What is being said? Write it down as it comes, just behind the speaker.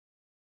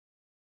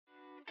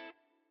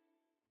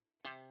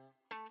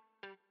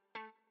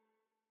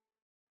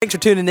Thanks for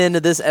tuning in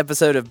to this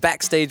episode of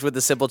Backstage with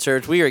the Simple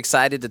Church. We are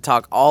excited to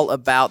talk all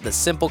about the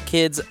Simple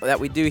Kids that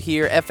we do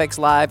here, FX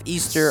Live,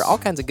 Easter, all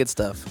kinds of good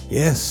stuff.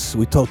 Yes,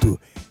 we talk to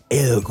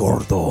El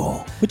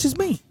Gordo, which is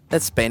me.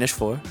 That's Spanish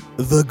for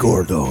The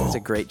Gordo. It's a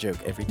great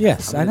joke every time.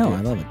 Yes, I know. I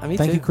love it.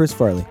 Thank you, Chris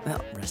Farley.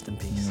 Well, rest in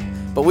peace.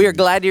 But we are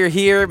glad you're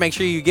here. Make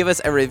sure you give us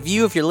a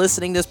review if you're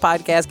listening to this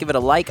podcast. Give it a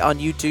like on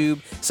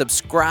YouTube.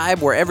 Subscribe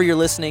wherever you're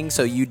listening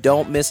so you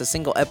don't miss a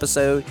single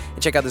episode.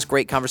 And check out this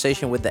great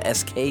conversation with the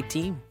SK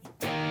team.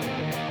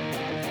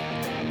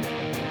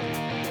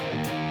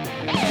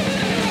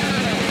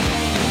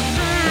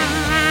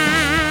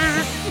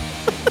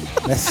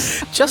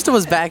 Justin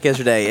was back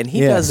yesterday, and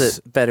he does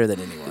it better than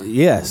anyone.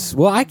 Yes.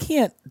 Well, I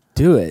can't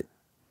do it,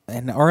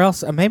 or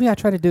else maybe I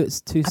try to do it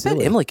too silly. I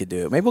bet Emily could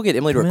do it. Maybe we'll get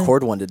Emily to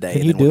record one today,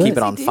 Can and you then we'll do keep it?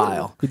 it on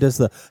file. He does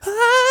the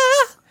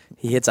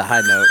He hits a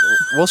high note.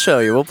 We'll show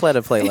you. We'll play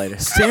later.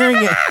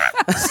 staring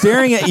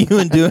at you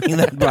and doing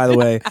that. By the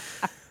way,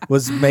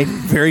 was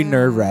very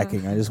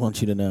nerve-wracking. I just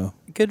want you to know.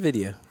 Good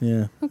video.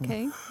 Yeah.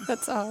 Okay,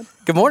 that's odd.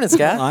 Good morning,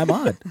 Scott. I'm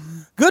odd.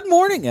 Good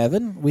morning,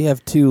 Evan. We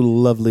have two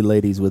lovely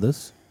ladies with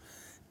us.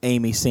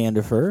 Amy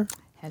Sandifer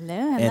Hello.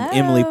 and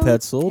Emily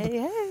Petzold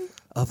Hey.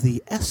 of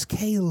the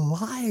SK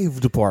Live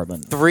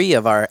department. 3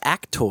 of our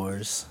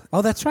actors.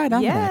 Oh, that's right. I'm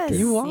an Yes, actor.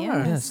 You are.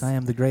 Yes, I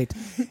am the great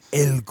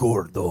El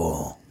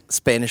Gordo.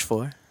 Spanish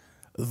for.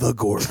 The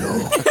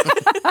Gordo.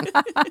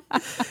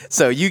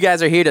 So you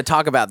guys are here to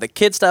talk about the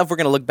kid stuff. We're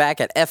going to look back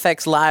at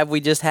FX Live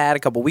we just had a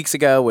couple weeks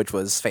ago, which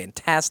was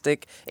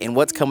fantastic, and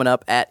what's coming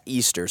up at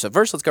Easter. So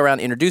first, let's go around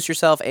and introduce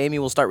yourself. Amy,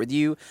 we'll start with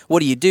you.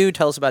 What do you do?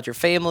 Tell us about your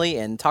family,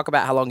 and talk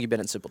about how long you've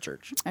been at Simple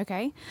Church.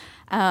 Okay.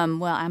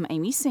 Well, I'm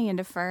Amy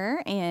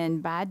Sandifer,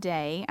 and by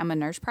day, I'm a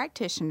nurse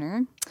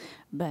practitioner,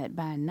 but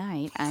by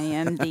night, I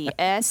am the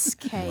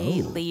SK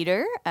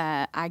leader.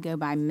 I go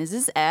by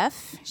Mrs.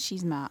 F.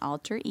 She's my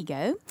alter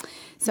ego.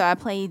 So I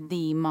play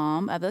the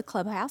mom of the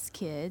Clubhouse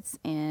Kids,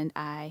 and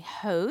I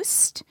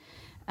host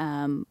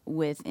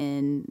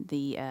within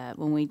the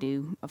when we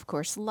do, of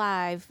course,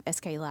 live,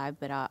 SK Live,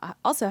 but I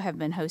also have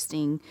been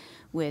hosting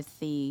with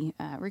the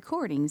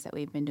recordings that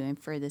we've been doing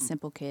for the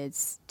Simple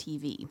Kids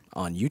TV.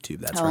 On YouTube,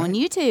 that's On right.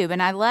 YouTube,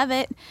 and I love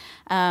it.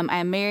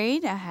 I'm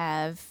married. I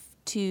have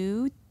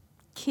 2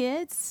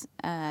 kids,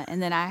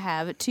 and then I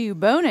have 2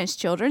 bonus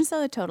children,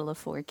 so a total of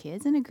 4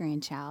 kids and a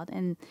grandchild,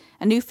 and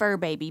a new fur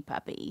baby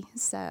puppy.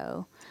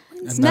 So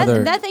it's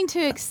nothing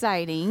too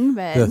exciting,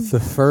 but the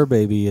fur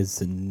baby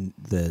is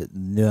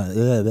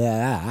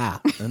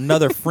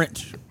another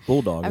French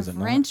bulldog, a is it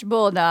not? French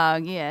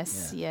bulldog.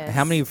 Yes, yes.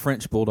 How many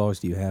French bulldogs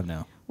do you have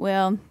now?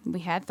 Well, we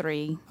had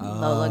 3.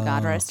 Lola,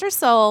 God rest her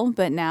soul,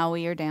 but now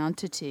we are down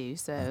to 2.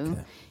 So,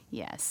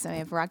 yes. So I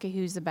have Rocky,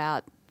 who's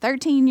about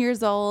 13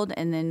 years old,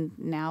 and then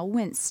now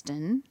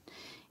Winston,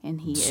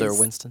 and he Sir is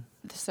Winston.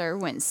 Sir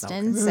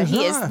Winston. So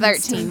he is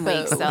 13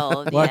 weeks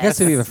old. Well, I guess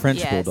if you have a French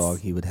yes. bulldog,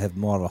 he would have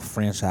more of a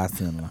French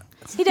accent.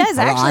 He does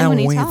actually when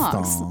he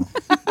talks.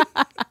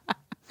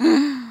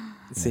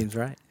 It seems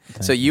right.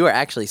 So you are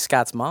actually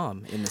Scott's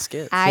mom in the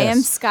skits. I am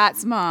Yes.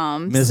 Scott's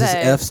mom. Mrs. So,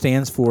 F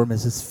stands for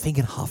Mrs.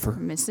 Finkenhofer.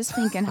 Mrs.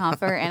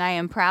 Finkenhofer, and I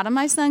am proud of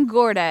my son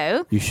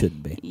Gordo. You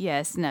shouldn't be.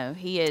 Yes, no,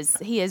 he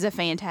is a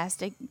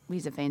fantastic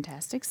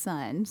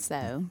son.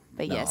 So,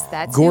 but yes,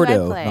 that's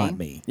Gordo, who I play. not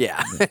me.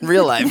 Yeah, in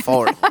real life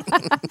forward.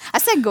 I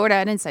said Gordo,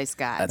 I didn't say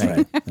Scott. That's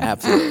right.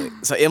 Absolutely.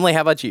 So Emily,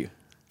 how about you?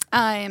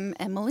 I'm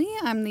Emily.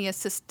 I'm the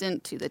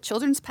assistant to the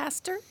children's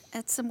pastor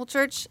at Simple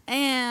Church,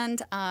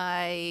 and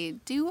I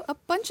do a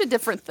bunch of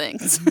different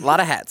things. A lot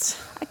of hats.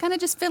 I kind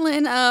of just fill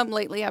in.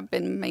 Lately, I've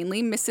been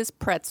mainly Mrs.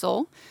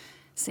 Pretzel,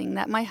 seeing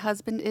that my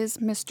husband is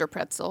Mr.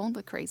 Pretzel,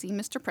 the crazy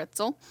Mr.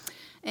 Pretzel.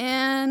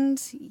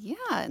 And yeah,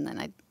 and then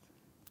I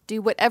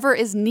do whatever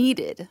is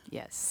needed.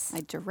 Yes.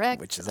 I direct.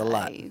 Which is a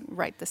lot. I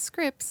write the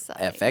scripts.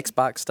 FX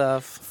box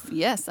stuff.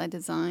 Yes, I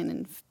design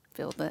and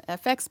fill the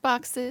FX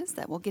boxes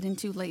that we'll get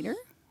into later.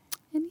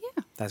 And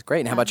yeah. That's great.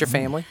 And how about your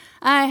family?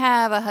 I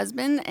have a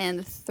husband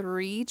and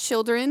 3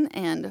 children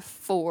and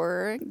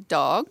 4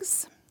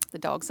 dogs, the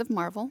dogs of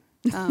Marvel.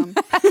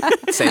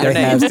 Say their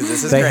names because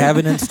this is They great. have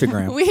an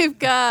Instagram. We've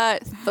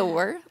got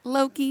Thor,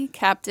 Loki,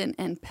 Captain,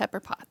 and Pepper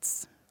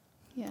Potts.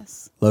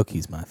 Yes.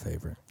 Loki's my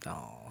favorite.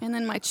 Oh, And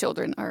then my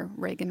children are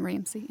Reagan,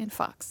 Ramsey, and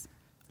Fox.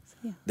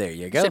 there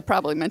you go. Should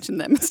probably mention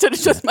them instead of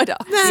just my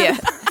dog. Yeah.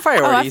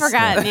 Priorities. Oh, I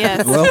forgot.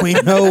 Yes. Well, we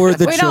know where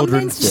the we don't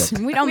children mention, sit.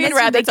 we don't We'd mention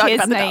rather the talk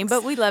kid's about the name,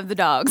 dogs. but we love the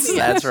dogs.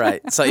 That's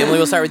right. So Emily,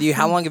 we'll start with you.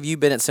 How long have you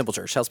been at Simple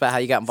Church? Tell us about how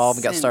you got involved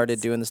and got started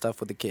Since- doing the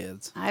stuff with the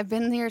kids. I've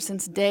been there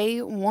since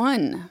day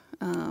 1.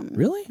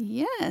 Really?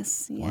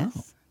 Yes, Wow.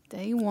 yes.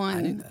 Day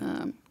 1. knew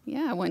that.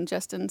 Yeah, when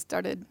Justin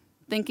started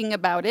thinking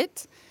about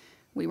it,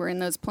 we were in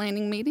those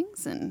planning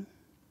meetings, and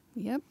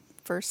yep,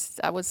 first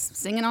I was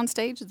singing on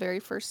stage the very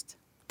first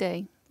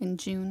day in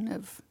June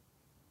of,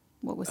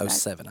 what was that?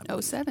 07, I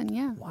believe. 07,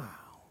 yeah. Wow.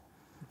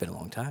 Been a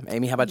long time.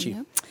 Amy, how about you?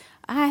 Yep.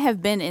 I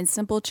have been in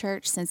Simple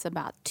Church since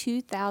about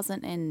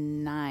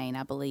 2009,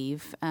 I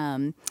believe.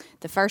 The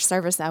first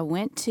service I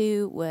went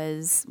to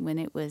was when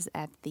it was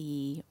at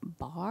the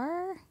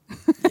bar.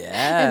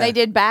 Yeah. And they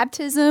did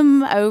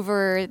baptism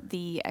over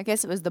I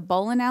guess it was the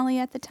bowling alley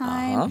at the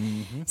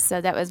time.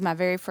 So that was my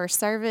very first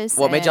service.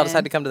 What made y'all and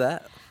decide to come to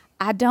that?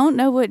 I don't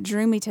know what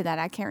drew me to that.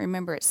 I can't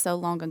remember. It's so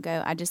long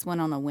ago. I just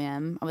went on a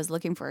whim. I was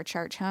looking for a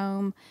church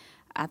home.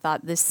 I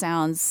thought this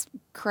sounds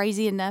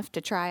crazy enough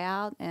to try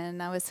out,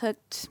 and I was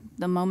hooked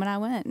the moment I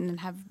went and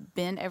have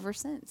been ever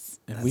since.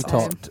 And we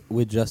talked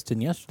with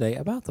Justin yesterday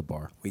about the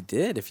bar. We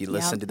did. If you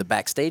listen to the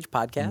Backstage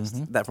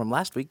podcast that from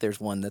last week, there's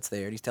one that's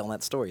there, and he's telling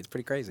that story. It's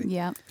pretty crazy.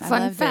 Yeah. I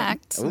Fun loved it.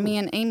 fact, me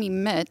and Amy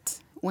met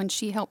when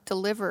she helped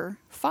deliver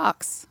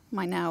Fox,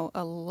 my now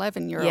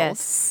 11-year-old.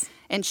 Yes.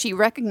 And she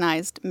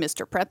recognized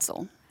Mr.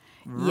 Pretzel.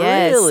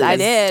 Yes, Really? I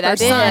did. Her I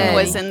did. son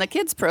was in the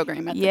kids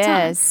program at the time.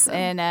 Yes, so.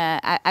 and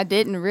I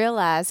didn't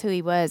realize who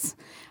he was.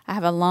 I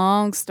have a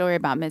long story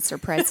about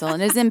Mr. Pretzel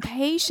and his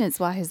impatience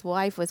while his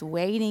wife was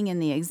waiting in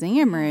the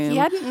exam room. He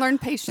hadn't learned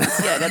patience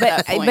yet at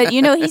that point. But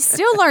you know, he's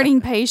still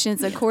learning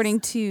patience according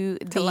to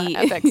the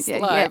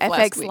FX Live last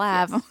FX week,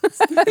 Live.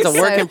 It's a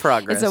work in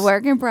progress. It's a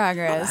work in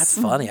progress.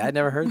 That's funny. I'd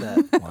never heard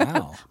that.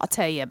 Wow. I'll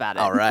tell you about it.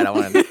 All right,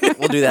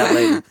 we'll do that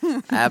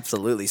later.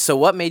 Absolutely. So,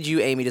 what made you,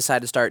 Amy,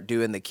 decide to start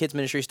doing the kids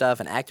ministry stuff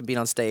and acting, being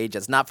on stage?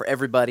 That's not for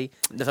everybody.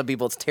 Some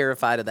people it's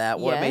terrified of that.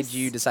 What made Yes.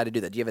 you decide to do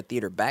that? Do you have a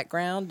theater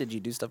background? Did you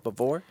do stuff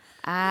before?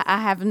 I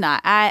have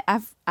not. I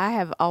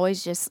have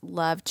always just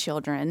loved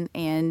children,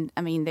 and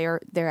I mean they're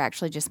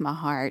actually just my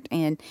heart.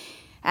 And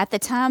at the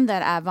time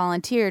that I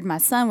volunteered, my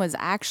son was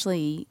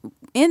actually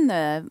in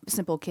the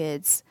Simple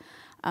Kids,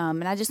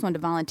 and I just wanted to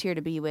volunteer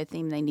to be with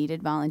him. They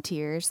needed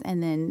volunteers,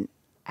 and then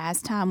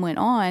as time went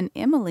on,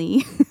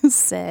 Emily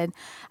said,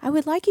 "I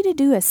would like you to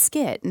do a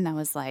skit," and I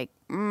was like,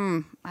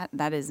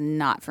 "That is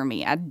not for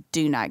me. I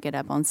do not get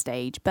up on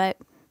stage, but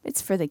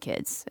it's for the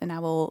kids, and I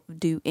will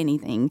do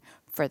anything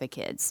for the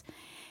kids."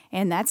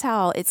 And that's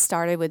how it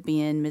started with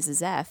being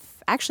Mrs.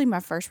 F. Actually,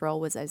 my first role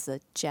was as a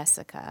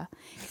Jessica.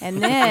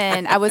 And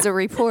then I was a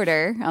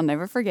reporter. I'll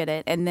never forget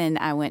it. And then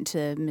I went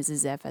to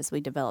Mrs. F as we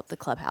developed the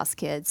Clubhouse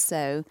Kids.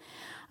 So,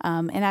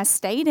 and I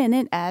stayed in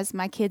it as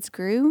my kids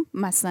grew.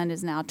 My son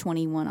is now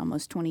 21,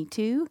 almost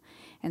 22.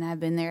 And I've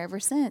been there ever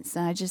since.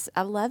 And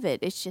I love it.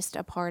 It's just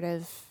a part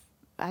of,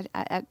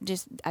 I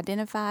just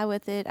identify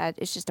with it.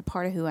 It's just a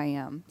part of who I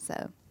am.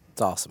 So. It's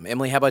awesome.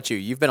 Emily, how about you?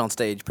 You've been on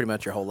stage pretty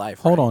much your whole life.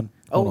 Hold right? on.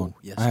 Hold Oh, on.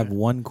 yes, I have sir.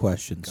 one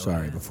question.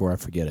 Sorry, before I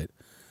forget it.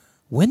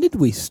 When did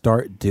we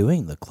start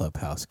doing the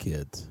Clubhouse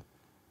Kids?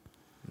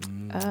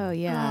 Oh,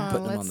 yeah.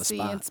 Putting them on let's the see.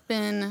 spot. It's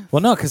been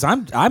Well, no, because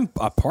I'm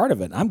a part of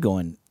it. I'm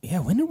going, yeah,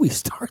 when did we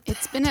start that?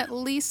 It's been at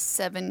least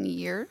 7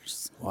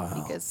 years.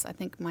 Wow. Because I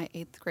think my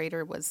 8th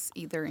grader was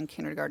either in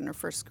kindergarten or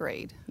first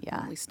grade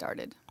Yeah. when we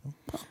started.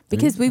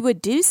 Because we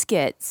would do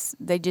skits,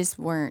 they just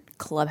weren't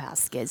Clubhouse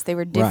skits. They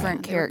were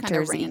different They were kinda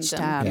characters each random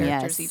time.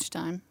 characters Yes. each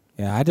time.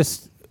 Yeah,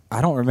 I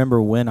don't remember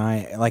when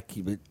I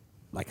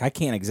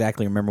can't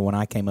exactly remember when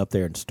I came up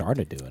there and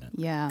started doing it.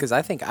 Yeah. Because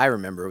I think I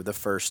remember the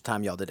first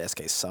time y'all did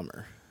SK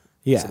Summer.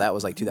 Yeah. So that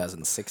was like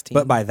 2016.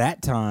 But by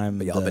that time,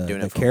 But y'all have been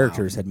doing the it for a while.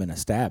 characters had been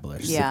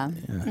established. Yeah.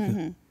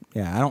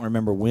 Yeah, I don't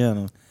remember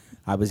when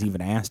I was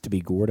even asked to be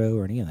Gordo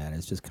or any of that.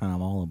 It's just kind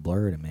of all a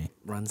blur to me.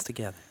 runs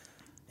together.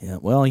 Yeah,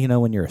 well,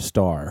 when you're a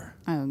star,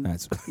 Oh.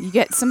 that's You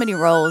get so many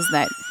roles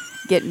that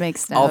get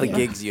mixed up. All the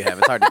gigs you have,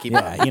 it's hard to keep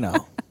up.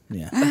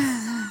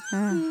 yeah.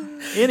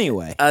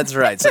 Anyway, That's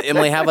right. So,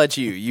 Emily, how about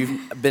you?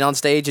 You've been on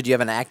stage. Did you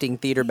have an acting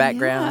theater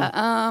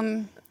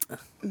background?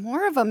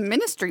 More of a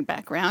ministry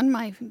background.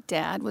 My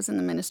dad was in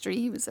the ministry.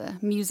 He was a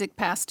music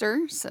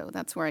pastor, so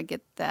that's where I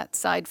get that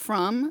side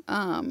from.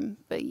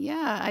 But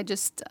yeah,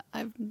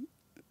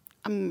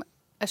 I'm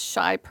a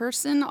shy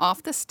person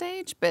off the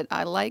stage, but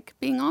I like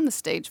being on the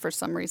stage for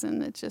some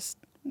reason. It's just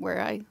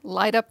where I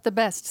light up the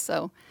best.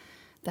 So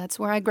that's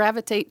where I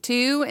gravitate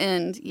to.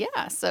 And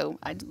yeah, so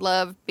I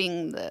love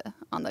being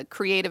on the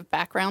creative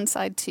background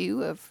side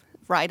too, of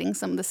writing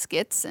some of the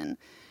skits and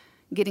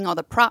getting all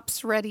the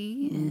props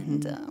ready.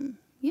 And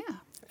yeah.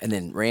 And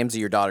then Ramsey,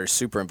 your daughter's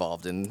super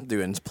involved in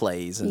doing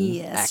plays and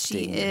Yes,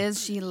 acting. she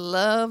is. She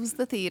loves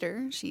the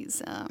theater.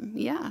 She's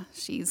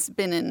she's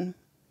been in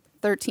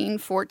 13,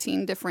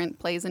 14 different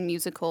plays and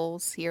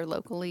musicals here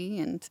locally.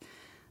 And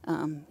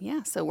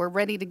so we're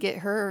ready to get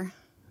her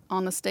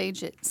on the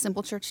stage at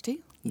Simple Church too.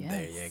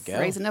 There you go.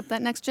 Raising up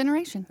that next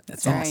generation.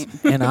 That's Right.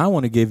 awesome. and I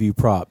want to give you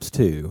props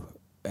too,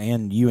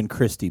 and you and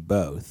Christy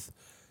both,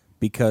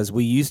 because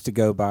we used to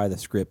go by the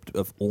script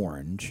of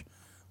Orange,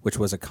 which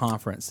was a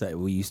conference that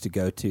we used to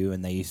go to,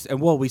 and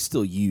we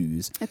still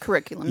use. A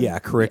curriculum. Yeah,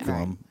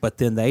 curriculum. But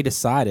then they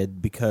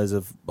decided, because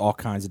of all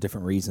kinds of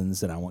different reasons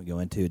that I won't go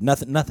into,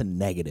 nothing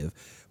negative,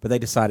 but they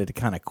decided to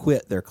kind of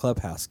quit their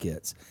Clubhouse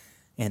skits.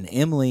 And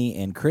Emily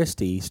and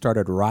Christy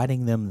started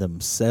writing them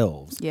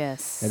themselves.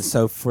 Yes. And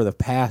so for the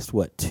past,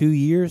 2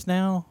 years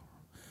now,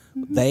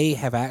 they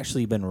have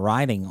actually been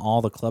writing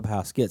all the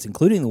Clubhouse skits,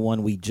 including the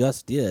one we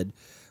just did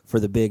for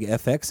the big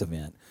FX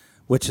event,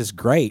 which is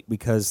great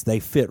because they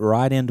fit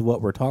right into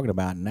what we're talking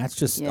about. And that's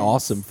just Yes.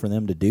 awesome for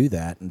them to do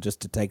that and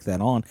just to take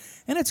that on.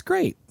 And it's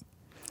great.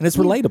 And it's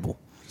relatable.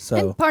 So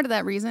And part of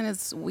that reason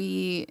is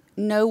we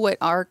know what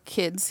our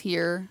kids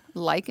here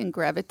like and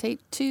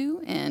gravitate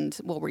to and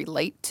will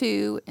relate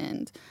to.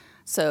 And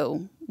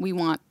so we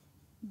want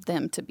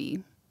them to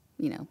be,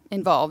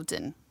 involved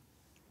and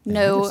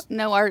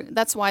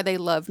that's why they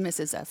love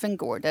Mrs. F and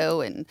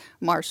Gordo and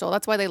Marshall.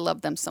 That's why they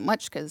love them so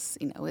much because,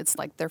 it's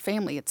like their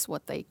family. It's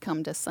what they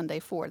come to Sunday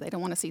for. They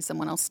don't want to see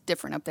someone else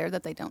different up there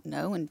that they don't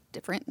know and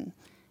different. And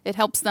it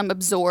helps them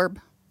absorb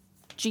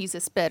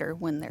Jesus better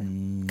when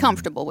they're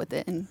comfortable with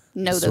it and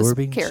know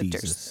absorbing those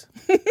characters.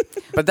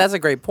 Jesus. But that's a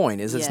great point.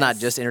 It's not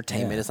Yes. just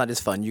entertainment. Yeah. It's not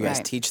just fun. You guys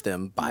Right. teach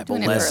them Bible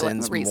doing it for a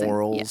lessons, reason.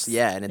 morals. Yes.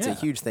 Yeah, and it's a Yeah.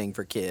 huge thing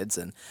for kids.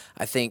 And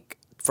I think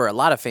for a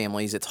lot of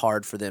families, it's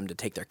hard for them to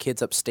take their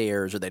kids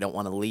upstairs or they don't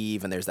want to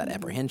leave. And there's that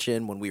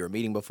apprehension. When we were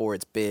meeting before,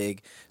 it's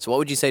big. So what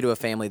would you say to a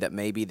family that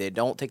maybe they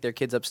don't take their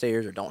kids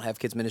upstairs or don't have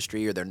kids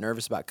ministry or they're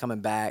nervous about coming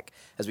back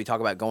as we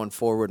talk about going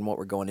forward and what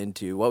we're going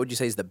into? What would you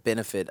say is the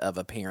benefit of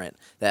a parent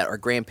or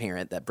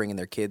grandparent that bringing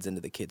their kids into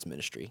the kids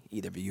ministry?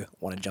 Either of you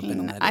want to jump in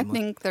on that? I Emily?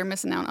 think they're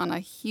missing out on a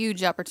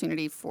huge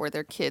opportunity for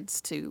their kids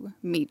to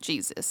meet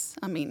Jesus.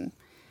 I mean,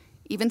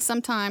 even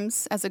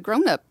sometimes as a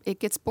grown-up, it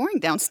gets boring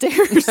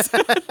downstairs.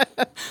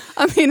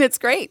 I mean, it's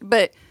great,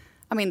 but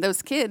I mean,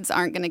 those kids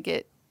aren't going to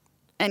get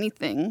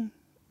anything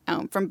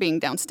from being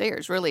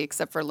downstairs, really,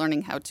 except for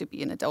learning how to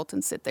be an adult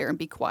and sit there and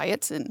be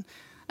quiet. And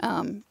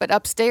but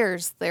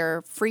upstairs,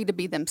 they're free to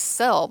be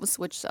themselves,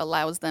 which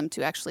allows them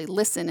to actually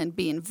listen and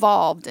be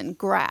involved and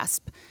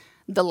grasp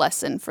the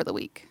lesson for the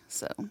week.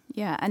 So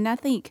Yeah, and I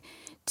think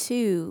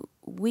too,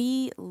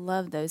 we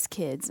love those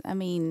kids. I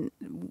mean,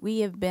 we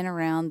have been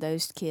around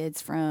those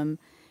kids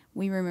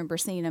we remember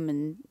seeing them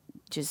in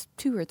just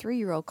 2 or 3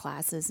 year old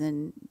classes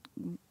and,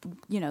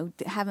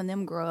 having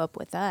them grow up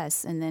with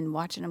us and then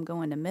watching them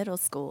go into middle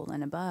school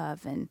and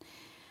above. And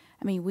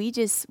I mean, we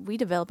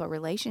develop a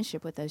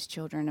relationship with those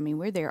children. I mean,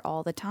 we're there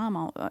all the time,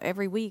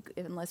 every week,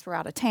 unless we're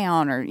out of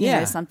town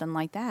or, something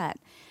like that.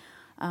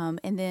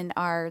 And then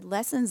our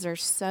lessons are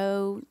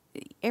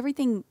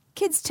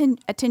kids'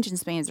 attention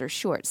spans are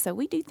short. So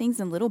we do things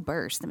in little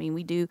bursts. I mean,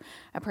 we do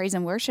a praise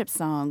and worship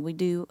song. We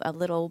do a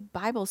little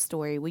Bible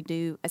story. We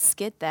do a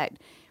skit that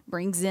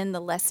brings in the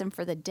lesson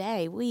for the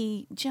day.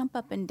 We jump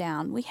up and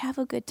down. We have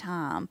a good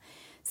time.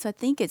 So I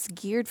think it's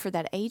geared for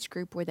that age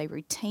group where they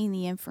retain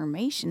the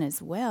information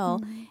as well.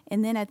 Mm-hmm.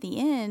 And then at the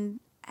end,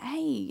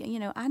 hey,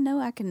 I know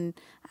I can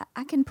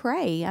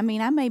pray. I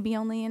mean, I may be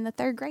only in the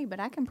 3rd grade, but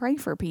I can pray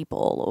for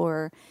people.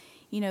 Or,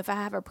 if I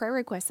have a prayer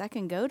request, I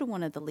can go to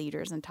one of the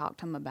leaders and talk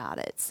to them about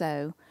it.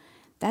 So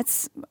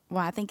that's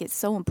why I think it's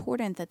so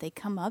important that they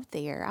come up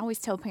there. I always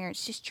tell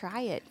parents, just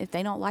try it. If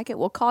they don't like it,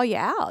 we'll call you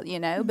out,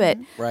 Mm-hmm. But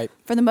Right.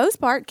 for the most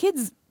part,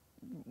 kids,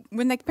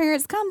 when the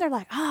parents come, they're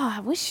like, I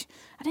wish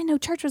I didn't know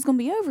church was going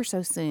to be over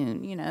so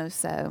soon,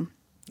 so.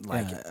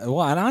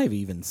 Well, and I've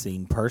even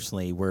seen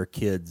personally where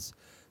kids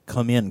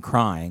come in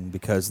crying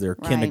because they're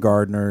Right.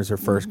 kindergartners or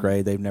 1st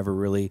grade. They've never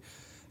really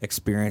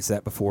experienced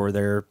that before.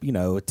 They're,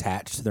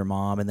 attached to their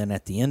mom. And then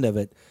at the end of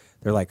it,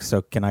 they're like,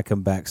 so can I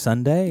come back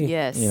Sunday?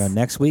 Yes.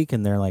 Next week?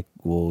 And they're like,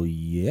 well,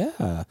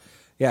 yeah.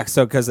 Yeah,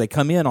 so because they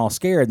come in all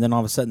scared, and then all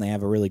of a sudden they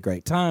have a really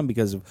great time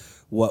because of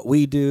what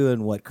we do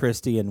and what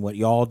Christy and what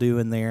y'all do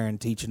in there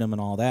and teaching them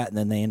and all that, and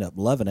then they end up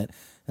loving it,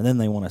 and then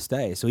they want to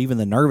stay. So even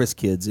the nervous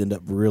kids end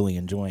up really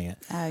enjoying it.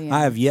 Oh, yeah. I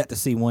have yet to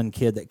see one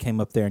kid that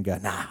came up there and go,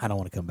 nah, I don't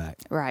want to come back.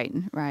 Right.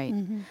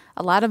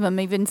 A lot of them,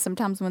 even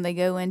sometimes when they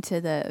go into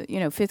the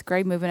 5th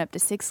grade, moving up to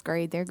 6th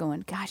grade, they're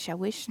going, "Gosh, I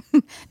wish."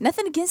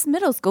 Nothing against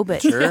middle school,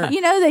 but Sure.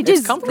 they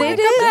just comfortable. they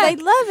do. They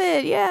love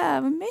it. Yeah,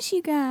 I miss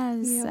you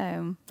guys.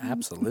 So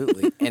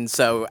Absolutely. And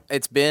so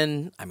it's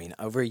been,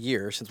 over a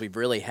year since we've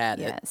really had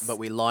it, Yes. but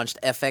we launched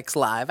FX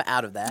Live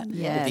out of that. If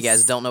you Yes.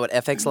 guys don't know what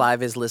FX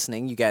Live is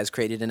listening, you guys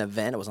created an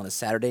event. It was on a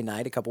Saturday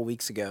night a couple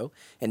weeks ago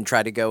and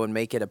tried to go and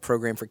make it a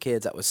program for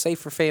kids that was safe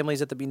for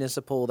families at the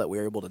municipal, that we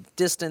were able to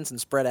distance and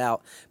spread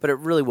out. But it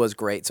really was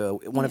great.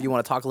 So one of you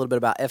want to talk a little bit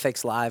about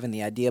FX Live and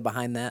the idea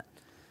behind that?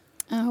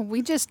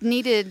 we just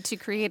needed to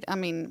create,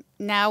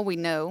 now we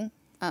know,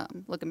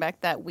 looking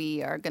back, that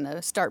we are going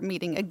to start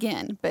meeting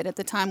again. But at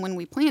the time when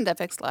we planned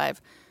FX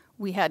Live,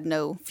 we had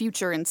no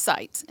future in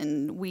sight.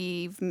 And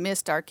we've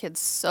missed our kids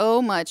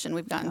so much, and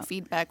we've gotten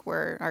feedback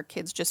where our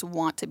kids just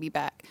want to be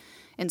back.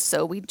 And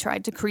so we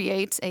tried to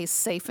create a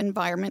safe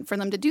environment for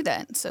them to do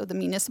that. So the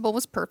municipal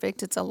was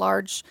perfect. It's a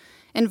large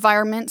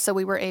environment, so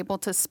we were able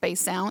to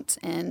space out.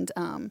 And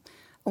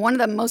one of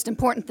the most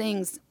important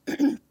things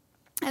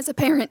as a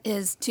parent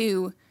is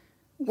to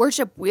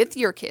worship with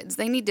your kids.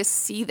 They need to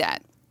see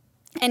that.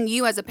 And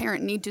you as a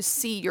parent need to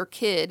see your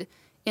kid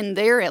in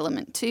their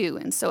element too.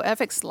 And so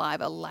FX Live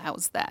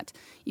allows that.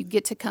 You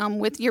get to come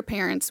with your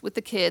parents, with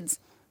the kids,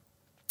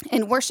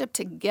 and worship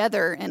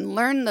together and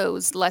learn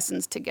those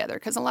lessons together.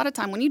 Because a lot of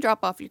time when you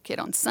drop off your kid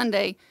on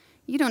Sunday,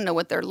 you don't know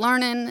what they're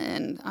learning.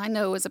 And I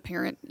know as a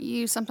parent,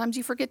 sometimes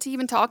you forget to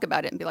even talk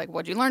about it and be like,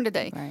 what'd you learn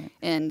today? Right.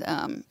 And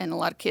a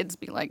lot of kids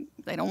be like,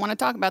 they don't want to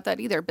talk about that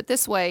either. But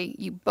this way,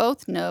 you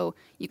both know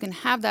you can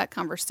have that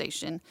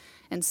conversation.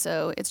 And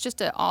so it's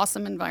just an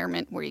awesome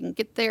environment where you can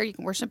get there, you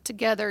can worship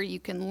together, you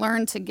can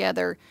learn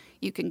together,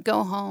 you can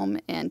go home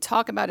and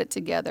talk about it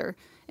together,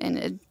 and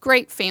a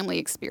great family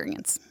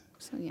experience.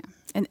 So, yeah.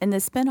 And the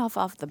spinoff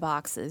off the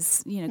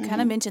boxes,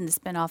 kind of mention the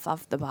spinoff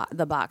off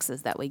the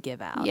boxes that we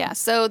give out. Yeah,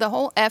 so the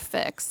whole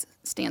FX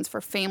stands for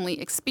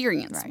Family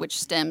Experience, Right. which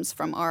stems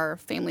from our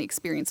Family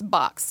Experience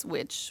box,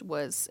 which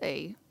was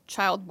a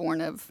child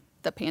born of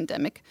the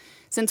pandemic.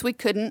 Since we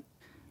couldn't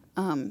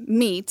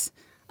meet,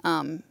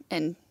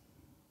 and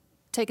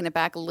taking it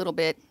back a little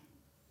bit,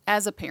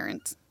 as a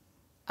parent,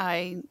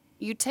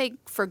 you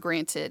take for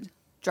granted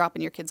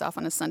dropping your kids off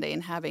on a Sunday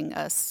and having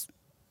us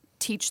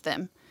teach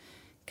them,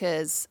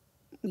 because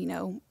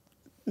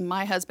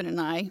my husband and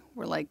I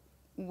were like,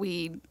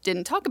 we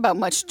didn't talk about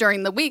much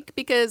during the week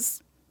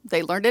because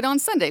they learned it on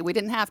Sunday. We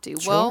didn't have to.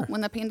 Sure. Well,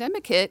 when the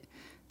pandemic hit,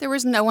 there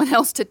was no one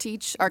else to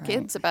teach our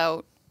kids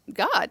about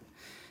God.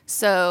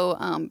 So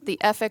the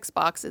FX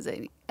box is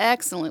an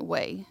excellent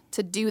way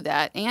to do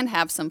that and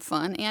have some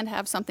fun and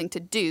have something to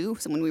do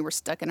when we were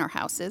stuck in our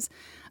houses.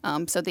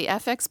 So the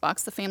FX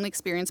box, the Family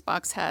Experience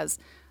box, has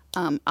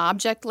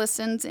object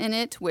lessons in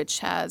it, which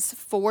has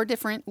 4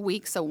 different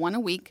weeks, so 1 a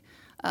week,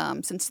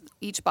 since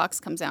each box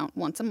comes out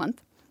once a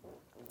month,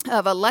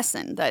 of a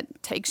lesson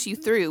that takes you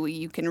through.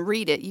 You can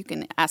read it, you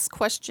can ask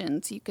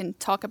questions, you can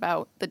talk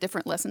about the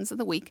different lessons of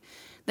the week.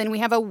 Then we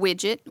have a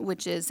widget,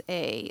 which is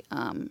a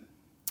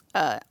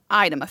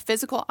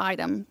physical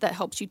item that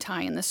helps you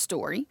tie in the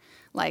story.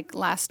 Like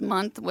last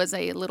month was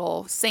a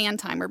little sand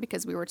timer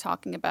because we were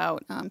talking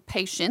about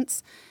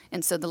patience.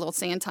 And so the little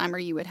sand timer,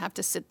 you would have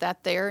to sit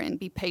that there and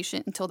be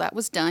patient until that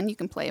was done. You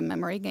can play a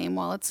memory game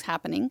while it's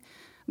happening.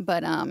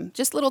 But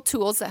just little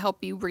tools that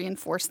help you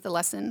reinforce the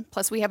lesson.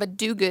 Plus we have a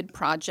do-good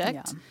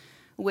project,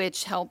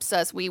 which helps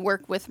us. We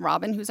work with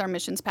Robin, who's our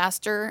missions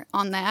pastor,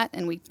 on that,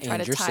 and we try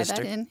And to your tie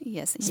sister. that in.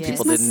 Yes, and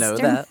People his didn't know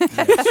sister.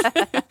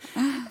 that.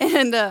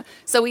 And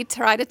so we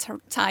try to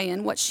tie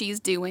in what she's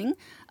doing.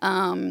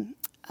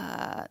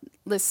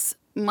 This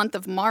month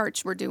of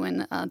March, we're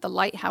doing the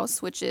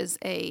Lighthouse, which is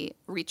a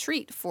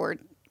retreat for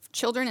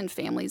children and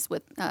families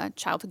with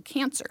childhood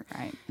cancer.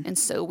 Right. And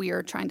so we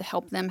are trying to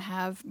help them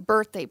have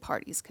birthday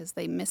parties because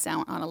they miss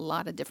out on a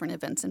lot of different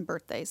events and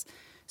birthdays.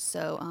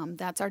 So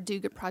that's our Do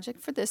Good project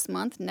for this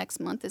month. Next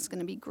month is going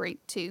to be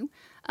great too.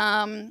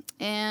 And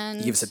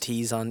You give us a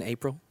tease on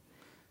April.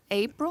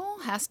 April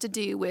has to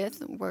do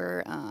with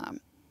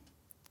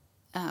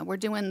we're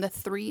doing the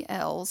 3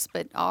 L's,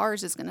 but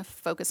ours is going to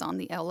focus on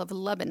the L of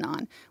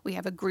Lebanon. We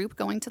have a group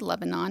going to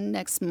Lebanon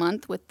next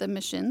month with the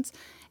missions,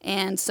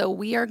 and so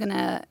we are going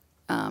to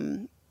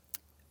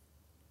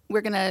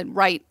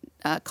write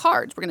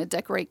cards. We're going to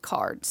decorate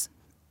cards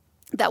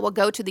that will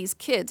go to these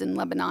kids in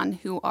Lebanon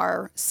who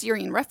are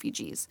Syrian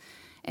refugees.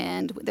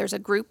 And there's a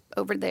group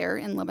over there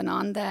in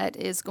Lebanon that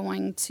is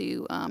going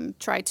to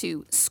try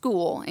to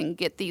school and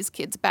get these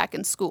kids back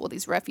in school,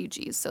 these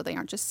refugees, so they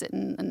aren't just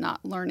sitting and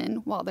not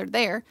learning while they're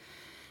there.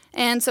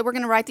 And so we're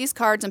going to write these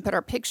cards and put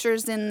our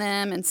pictures in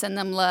them and send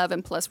them love.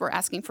 And plus, we're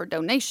asking for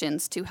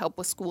donations to help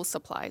with school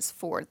supplies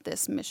for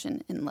this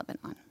mission in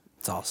Lebanon.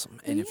 It's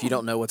awesome. And if you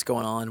don't know what's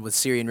going on with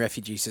Syrian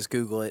refugees, just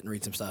Google it and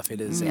read some stuff.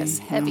 It is Yes,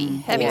 a heavy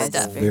horrible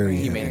stuff. Very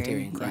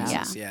humanitarian heavy.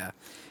 crisis. Yeah.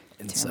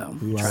 And so,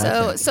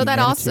 So that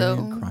also-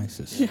 Humanitarian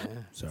crisis.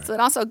 Sorry. So it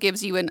also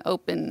gives you an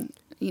open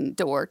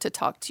door to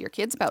talk to your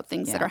kids about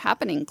things that Yeah. are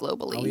happening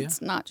globally. Oh, yeah.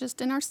 It's not just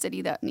in our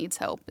city that needs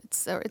help.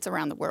 It's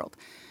around the world.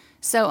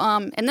 So,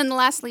 and then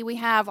lastly, we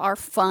have our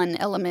fun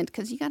element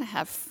because you got to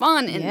have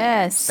fun in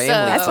Yes. there.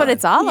 Family That's what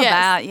it's all Yes.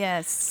 about.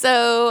 Yes.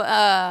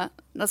 So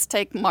let's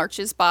take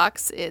March's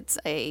box. It's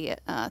a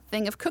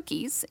thing of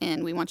cookies,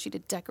 and we want you to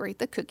decorate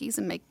the cookies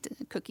and make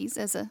cookies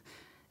as a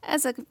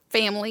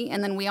family.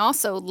 And then we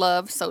also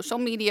love social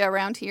media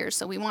around here,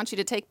 so we want you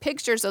to take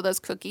pictures of those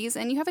cookies,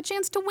 and you have a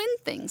chance to win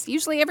things.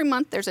 Usually every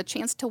month there's a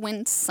chance to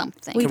win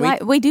something.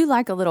 We do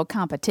like a little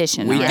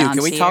competition. we do. around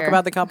Can we talk here.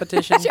 about the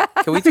competition?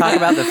 Can we talk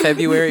about the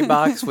February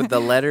box with the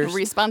letters?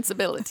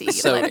 Responsibility.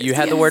 So letters, you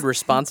had the yes. word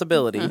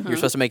responsibility. You're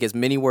supposed to make as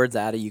many words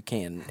out as you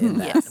can in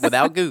that Yes.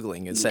 without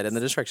Googling. It's said in the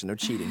description. No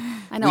cheating.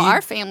 I know We-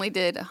 our family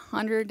did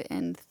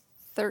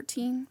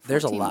 113.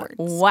 There's a 14 lot. words.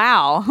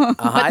 Wow.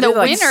 I But did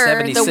like the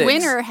 76.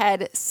 winner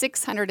had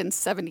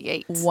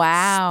 678.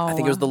 Wow. I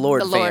think it was the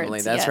Lord The Lord's,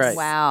 family. That's yes. right.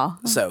 Wow.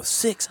 So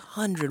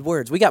 600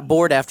 words. We got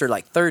bored after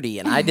like 30,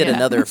 and I did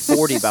another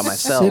 40 by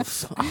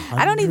myself.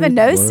 I don't even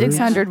know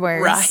 600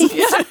 words? 600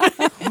 words.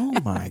 Right? Holy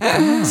my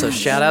God. So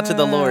shout out to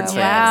the Lord's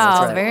fans. Wow,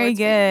 That's right. very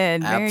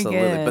good. Very Absolutely.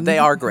 good. But they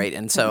are great.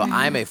 And so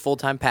I'm a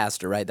full-time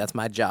pastor, right? That's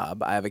my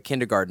job. I have a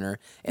kindergartner.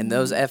 And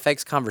those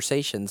FX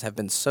conversations have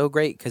been so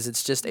great because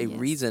it's just a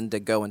reason to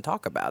go and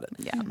talk about it.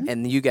 Yeah.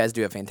 And you guys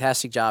do a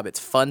fantastic job. It's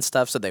fun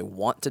stuff, so they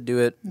want to do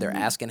it. They're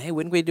asking, hey,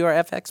 when can we do our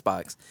FX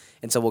box?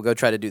 And so we'll go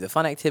try to do the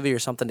fun activity or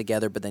something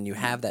together, but then you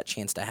have that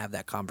chance to have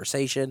that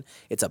conversation.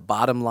 It's a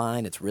bottom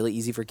line. It's really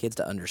easy for kids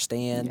to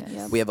understand.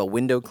 Yes. We have a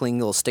window cling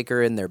little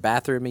sticker in their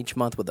bathroom each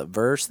month with a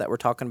verse that we're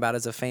talking about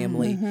as a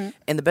family.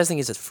 And the best thing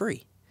is it's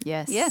free.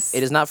 Yes. Yes.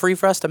 It is not free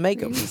for us to make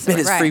them. It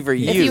is Right. free for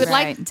you. If you would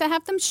Right. like to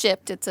have them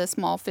shipped, it's a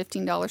small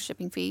 $15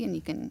 shipping fee, and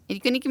you can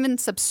even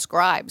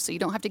subscribe, so you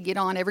don't have to get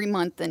on every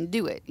month and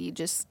do it. You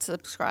just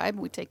subscribe.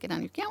 We take it on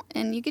your account,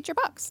 and you get your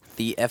box.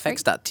 The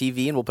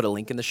FX.TV, and we'll put a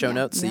link in the show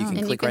notes so you can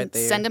And click you can right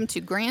there. send them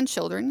to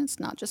grandchildren. It's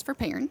not just for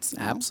parents. No.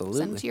 Send Absolutely.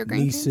 them to your grandkids.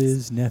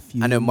 Nieces,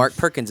 nephews. I know Mark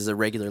Perkins is a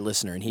regular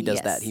listener, and he does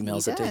Yes, that. He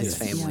mails he it to his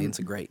does. family, and it's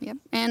great. Yep.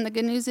 And the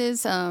good news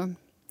is,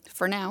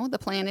 for now, the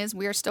plan is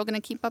we are still going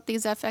to keep up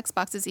these FX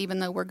boxes, even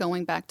though we're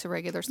going back to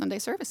regular Sunday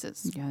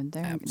services. Yeah,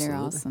 they're Absolutely.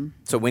 awesome.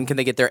 So when can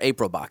they get their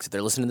April box? If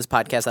they're listening to this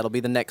podcast, that'll be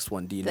the next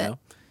one. Do you The know?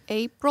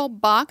 April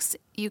box,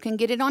 you can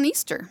get it on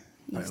Easter.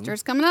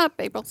 Easter's coming up,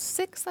 April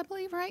 6th, I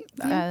believe, right?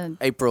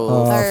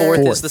 April Third.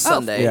 4th is the Fourth.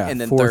 Sunday, Yeah, and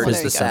then 4th 3rd is is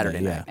the the Saturday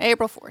Sunday, night.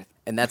 April 4th.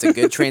 And that's a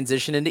good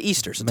transition into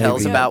Easter. So tell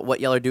us Maybe. about what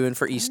y'all are doing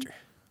for Easter.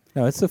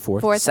 No, it's the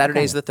 4th. Fourth.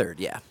 Saturday's the 3rd,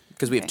 yeah.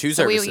 Because we have two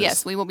So services.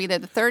 yes, we will be there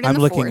the 3rd and I'm the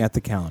 4th. looking at the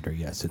calendar.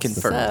 Yes, it's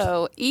Confirmed. the 4th.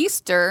 So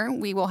Easter,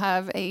 we will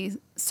have a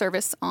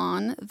service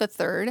on the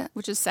 3rd,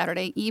 which is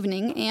Saturday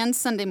evening, and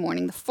Sunday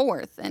morning, the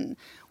 4th. And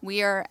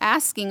we are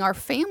asking our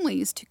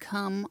families to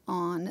come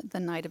on the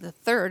night of the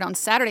 3rd, on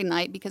Saturday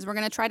night, because we're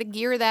going to try to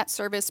gear that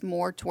service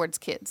more towards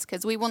kids,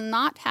 because we will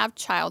not have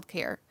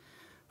childcare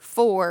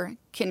for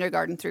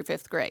kindergarten through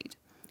 5th grade.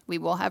 We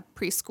will have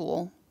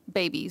preschool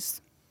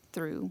babies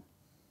through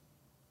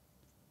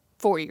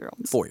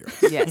 4-year-olds.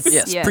 4-year-old. Yes.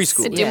 Yes,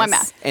 preschool. Do my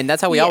math. And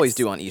that's how we Yes. always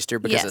do on Easter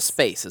because of Yes.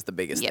 space is the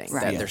biggest Yes. thing.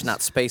 Right. That There's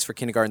not space for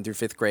kindergarten through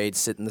 5th grade.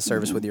 Sit in the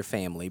service with your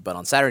family. But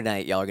on Saturday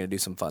night, y'all are going to do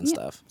some fun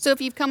stuff. So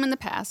if you've come in the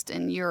past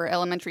and your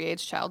elementary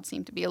age child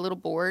seemed to be a little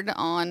bored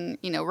on,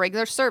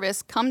 regular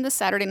service, come to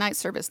Saturday night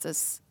service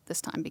this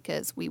time,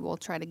 because we will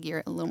try to gear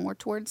it a little more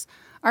towards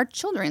our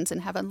children's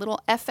and have a little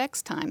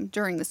FX time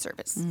during the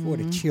service. For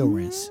the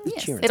children's.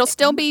 Yes. Children's. It'll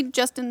still be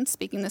Justin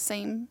speaking the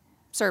same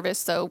service,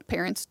 so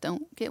parents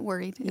don't get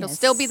worried. It'll Yes.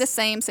 still be the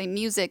same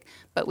music,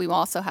 but we will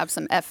also have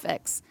some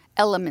FX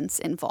elements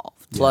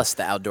involved. Plus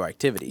the outdoor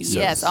activities. So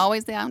Yes,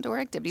 always the outdoor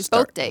activities.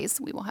 Both days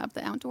we will have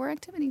the outdoor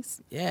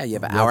activities. Yeah, you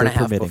have an hour and a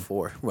half permitting.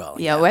 before. Well,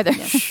 Yeah, weather.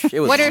 It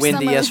was What are some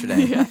windy of-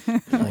 yesterday.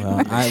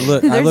 Well, I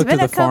looked There's at been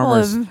the a couple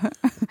farmers. of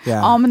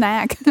Yeah.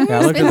 almanac. Yeah,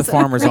 I looked been at the some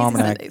farmer's crazy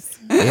almanac. Sundays.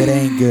 It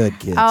ain't good,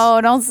 kids.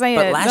 Oh, don't say it.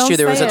 But last Don't year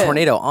there was say a it.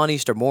 tornado on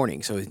Easter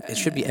morning, so it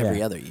should be every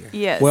Yeah. other year.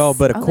 Yes. Well,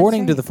 but Oh, that's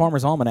according to right. the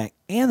Farmer's Almanac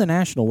and the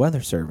National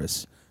Weather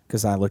Service,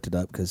 because I looked it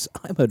up because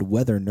I'm a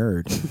weather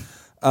nerd,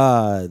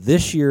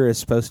 this year is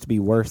supposed to be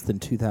worse than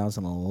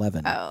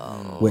 2011,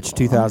 which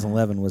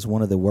 2011 was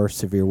one of the worst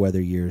severe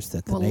weather years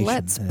that the Well, nation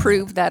let's had.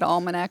 prove that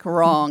almanac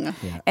wrong.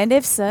 And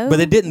if so, But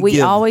it didn't we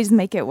give- always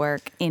make it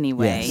work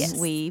anyway. Yes.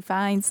 We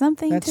find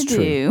something That's to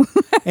true.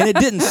 do. And it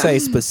didn't say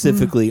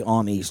specifically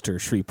on Easter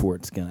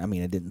Shreveport's gonna. I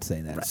mean, it didn't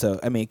say that. So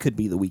I mean, it could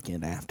be the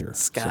weekend after.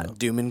 Scott so.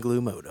 doom and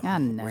gloom moto. I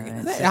know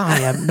it. I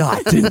am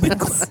not doom and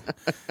gloom.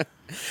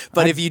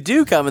 But if you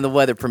do come and the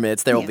weather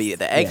permits, there will be Yes.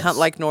 the egg Yes. hunt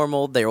like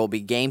normal. There will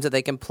be games that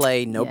they can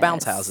play. No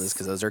bounce Yes. houses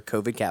because those are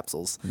COVID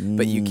capsules.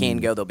 But you can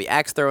Mm. go. There'll be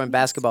axe throwing,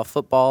 basketball,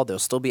 football. There'll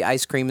still be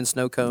ice cream and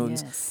snow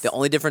cones. Yes. The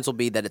only difference will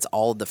be that it's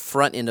all the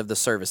front end of the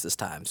service this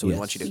time. So we Yes.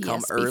 want you to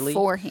come Yes, early.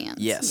 beforehand.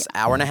 Yes,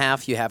 Yeah. hour and a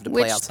half you have to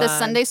play Which outside. the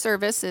Sunday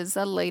service is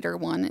a later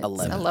one. It's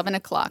 11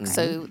 o'clock.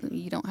 So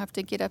you don't have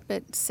to get up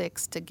at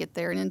 6 to get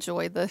there and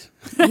enjoy the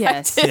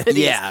Yes.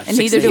 Yeah, And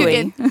neither do You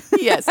we. get-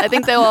 yes, I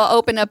think they will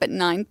open up at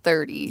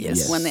 9:30 Yes.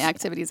 is when the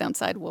activities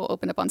outside will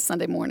open up on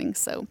Sunday morning.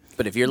 So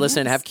But if you're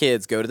listening to have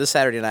kids, go to the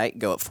Saturday night,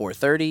 go at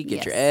 4:30,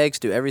 get your Yes. eggs,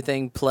 do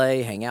everything,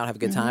 play, hang out, have a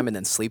good time, and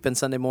then sleep in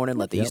Sunday morning.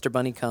 Let the Easter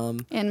Bunny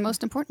come. and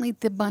most importantly,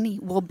 the bunny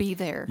will be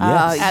there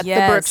Yes. at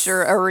yes. the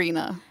Berkshire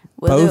Arena.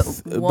 Both-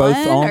 it both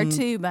one or on-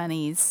 two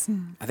bunnies?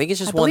 I think it's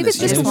just I one believe this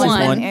it's year. just It's just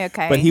one.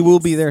 Okay. But he will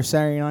be there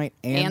Saturday night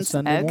and, And-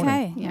 Sunday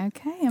morning. Okay.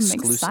 Okay. I'm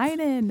Exclusive.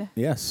 excited.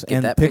 Yes, Get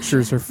and that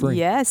pictures are free.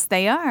 Yes,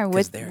 they are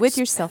with they're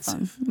your cell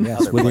phone.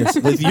 Yes,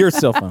 with your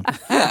cell phone.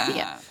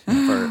 Yeah.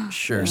 For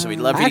sure. So we'd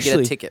love for you to get a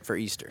Actually- ticket for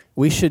Easter.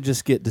 We should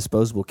just get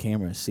disposable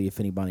cameras. See if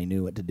anybody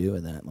knew what to do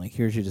with that. Like,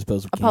 here's your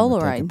disposable A camera. Take a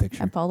Polaroid.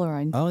 picture. A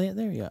Polaroid. Oh yeah,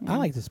 there you go. I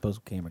like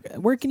disposable camera.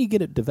 Where can you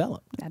get it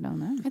developed? I don't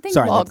know. I think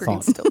Sorry, that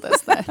Walgreens thought. still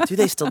does that. Do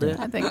they still do it?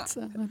 I think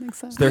so. I think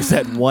so. There's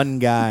that one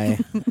guy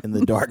in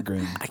the dark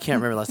room. I can't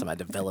remember the last time I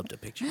developed a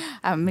picture.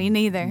 Me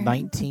neither.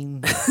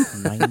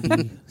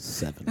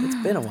 1997.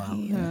 It's been a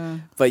while.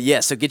 But yeah,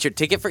 so get your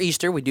ticket for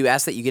Easter. We do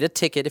ask that you get a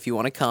ticket if you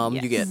want to come.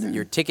 You get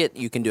your ticket.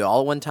 You can do it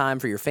all at one time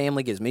for your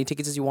family. Get as many many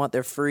tickets as you want.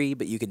 They're free,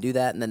 but you can do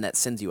that. And then that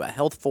sends you a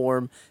health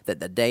form that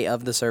the day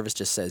of the service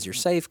just says you're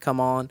safe, come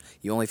on.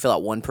 You only fill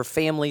out one per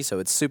family, so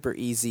it's super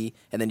easy.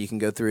 And then you can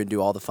go through and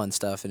do all the fun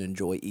stuff and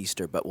enjoy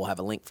Easter. But we'll have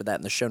a link for that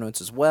in the show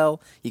notes as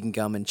well. You can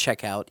come and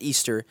check out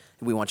Easter.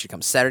 We want you to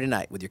come Saturday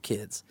night with your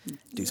kids,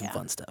 do some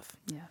fun stuff.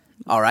 Yeah.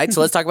 All right, so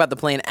let's talk about the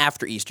plan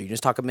after Easter. You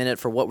just talk a minute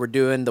for what we're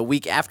doing the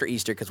week after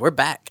Easter because we're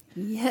back.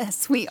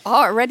 Yes, we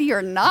are. Ready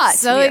or not.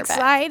 So we are back.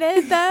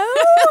 excited, though.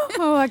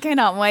 Oh, I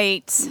cannot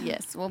wait.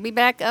 Yes, we'll be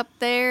back up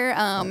there.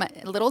 A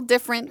little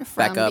different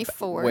from Back up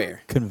before.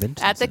 where?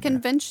 Convention At the center.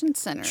 convention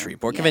center.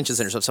 Shreveport Yes. Convention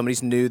Center. So if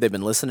somebody's new, they've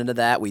been listening to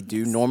that. We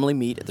do normally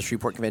meet at the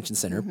Shreveport Convention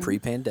Center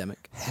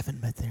pre-pandemic.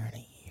 Haven't been there in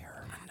a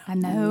year. I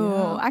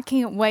know. I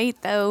can't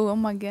wait, though. Oh,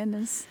 my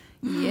goodness.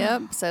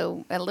 Yep.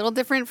 So a little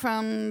different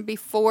from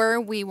before.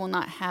 We will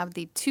not have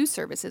the 2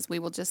 services. We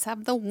will just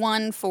have the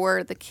one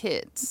for the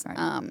kids.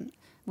 Right.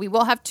 We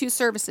will have 2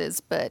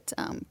 services, but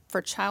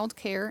for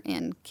childcare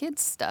and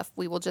kids stuff,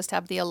 we will just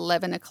have the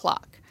 11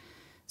 o'clock.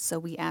 So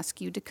we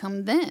ask you to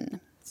come then.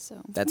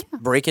 So That's yeah.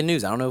 breaking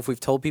news. I don't know if we've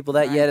told people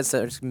that yet.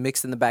 It's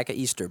mixed in the back of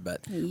Easter,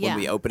 but Yeah. when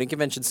we open a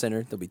convention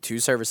center, there'll be 2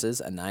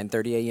 services, a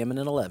 9:30 a.m. and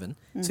an 11.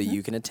 So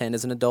you can attend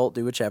as an adult,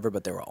 do whichever,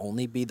 but there will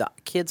only be the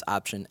kids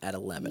option at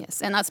 11.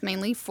 Yes, and that's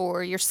mainly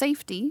for your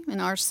safety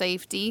and our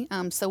safety,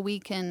 so we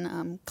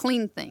can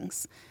clean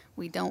things.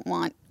 We don't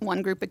want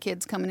one group of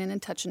kids coming in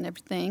and touching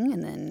everything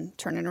and then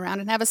turning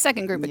around and have a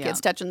second group of Yeah.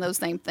 kids touching those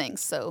same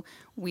things. So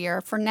we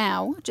are, for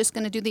now, just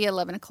going to do the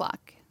 11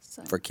 o'clock.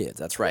 So. For kids,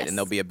 that's right. Yes. And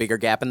there'll be a bigger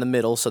gap in the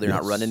middle so they're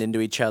not running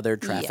into each other,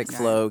 traffic Yes.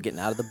 flow, getting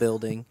out of the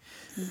building.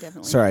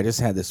 Definitely. Sorry, I just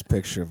had this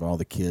picture of all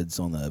the kids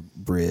on the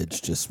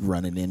bridge just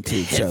running into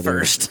each Head other.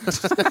 first.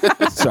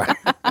 Sorry.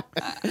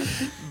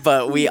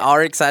 But we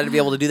are excited to be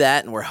able to do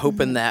that, and we're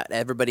hoping that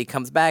everybody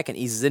comes back and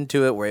eases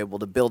into it. We're able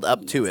to build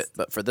up to it.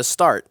 But for the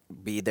start,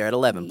 be there at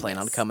 11. Plan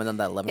on Yes. coming on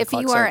that 11 If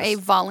o'clock you are a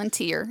service.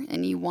 volunteer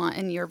and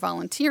you're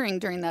volunteering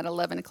during that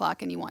 11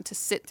 o'clock and you want to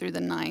sit through the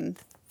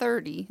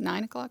 9:30,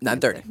 9 o'clock?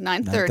 9:30.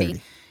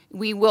 9:30.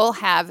 We will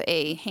have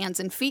a hands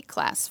and feet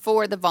class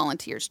for the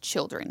volunteers'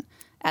 children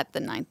at the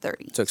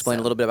 9:30. So explain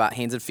a little bit about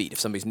hands and feet if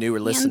somebody's new or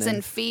listening. Hands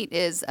and feet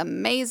is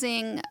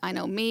amazing. I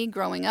know me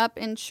growing up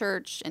in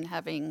church and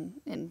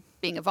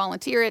being a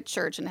volunteer at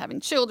church and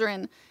having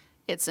children,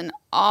 it's an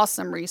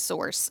awesome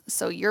resource.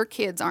 So your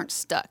kids aren't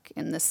stuck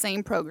in the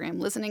same program,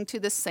 listening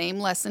to the same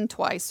lesson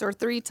twice or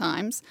 3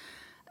 times.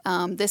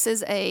 This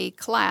is a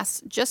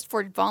class just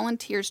for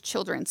volunteers'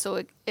 children.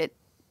 So it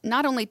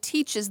not only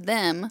teaches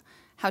them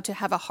how to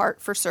have a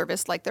heart for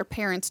service like their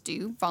parents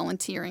do,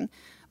 volunteering,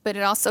 but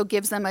it also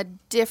gives them a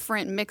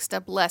different mixed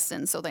up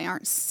lesson so they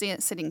aren't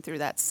sitting through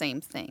that same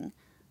thing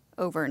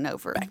over and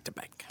over. Back to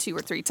back. 2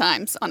 or 3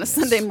 times on a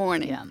Sunday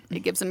morning. Yeah. It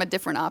gives them a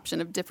different option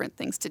of different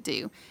things to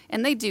do.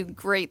 And they do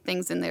great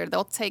things in there.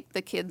 They'll take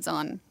the kids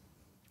on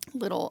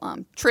little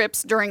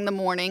trips during the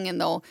morning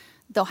and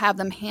they'll have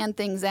them hand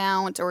things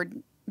out or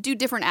do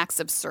different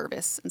acts of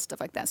service and stuff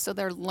like that. So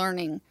they're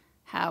learning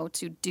how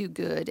to do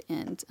good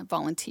and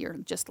volunteer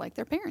just like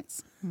their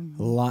parents.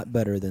 A lot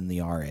better than the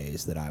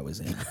RAs that I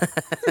was in.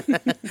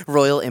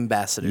 Royal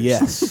ambassadors.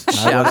 Yes. I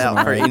Shout was out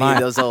an for RA. any My-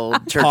 of those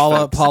old church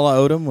Paula folks.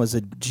 Odom was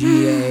a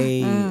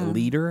GA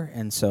leader,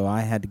 and so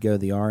I had to go to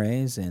the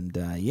RAs, and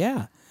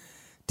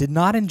did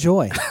not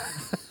enjoy.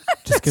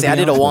 Just See, I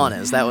did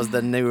Awanas. That was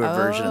the newer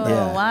version of Oh, that.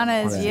 Yeah.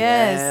 Awanas, Right. yes.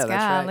 Yeah, that's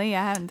right. Golly,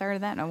 I haven't heard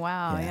of that in a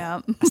while.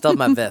 Yeah. Yep. I still have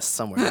my vest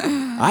somewhere.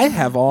 I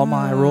have all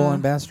my Royal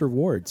Ambassador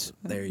awards.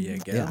 There you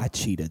go. Yeah, I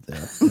cheated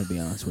though. To be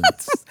honest with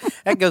you,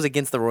 That goes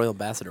against the Royal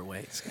Ambassador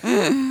ways.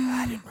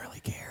 I didn't really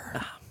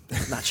care.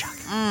 Not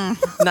shocking.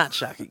 Not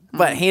shocking.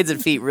 But hands and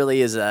feet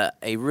really is a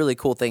really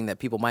cool thing that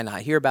people might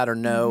not hear about or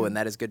know, and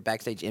that is good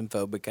backstage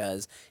info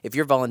because if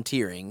you're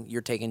volunteering,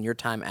 you're taking your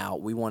time out.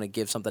 We want to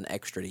give something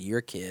extra to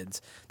your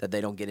kids that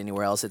they don't get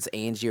anywhere else. It's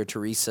Angie or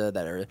Teresa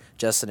that are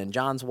Justin and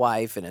John's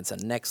wife, and it's a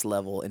next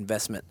level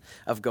investment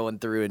of going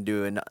through and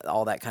doing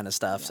all that kind of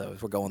stuff. So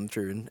if we're going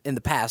through in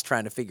the past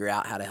trying to figure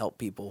out how to help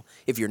people.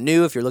 If you're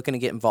new, if you're looking to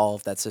get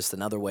involved, that's just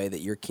another way that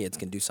your kids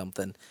can do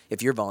something.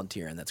 If you're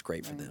volunteering, that's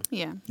great for them.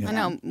 Yeah. I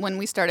know when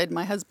we started,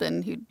 my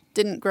husband, who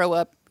didn't grow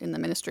up in the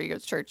ministry or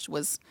church,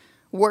 was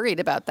worried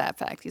about that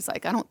fact. He's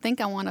like, I don't think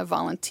I want to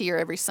volunteer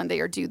every Sunday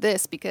or do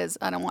this because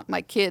I don't want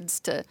my kids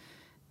to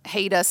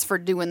hate us for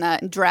doing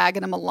that and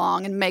dragging them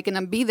along and making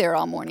them be there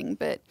all morning.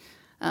 But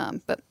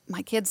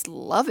my kids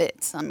love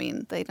it. I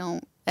mean, they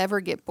don't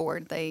ever get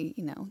bored. They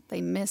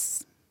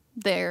miss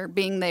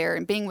being there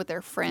and being with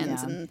their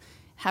friends Yeah. and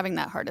having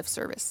that heart of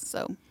service.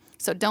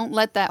 So don't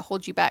let that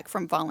hold you back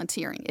from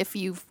volunteering. If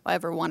you've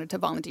ever wanted to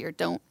volunteer,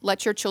 don't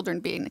let your children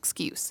be an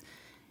excuse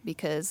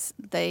because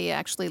they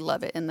actually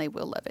love it and they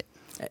will love it.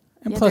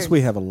 And Yeah, plus, they're-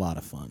 we have a lot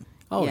of fun.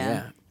 Oh, Yeah.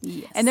 yeah.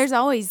 Yes. And there's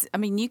always, I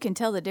mean, you can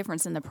tell the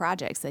difference in the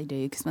projects they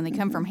do because when they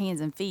come from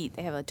hands and feet,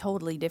 they have a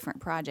totally different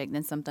project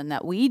than something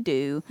that we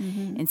do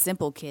in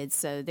Simple Kids.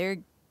 So they're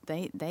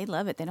they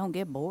love it. They don't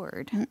get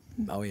bored.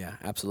 Oh yeah,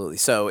 absolutely.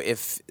 So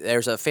if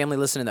there's a family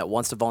listening that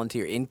wants to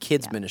volunteer in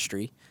kids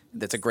ministry,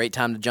 that's a great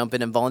time to jump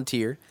in and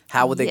volunteer.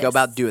 How would they go Yes.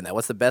 about doing that?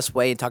 What's the best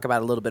way? And talk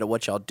about a little bit of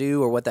what y'all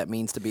do or what that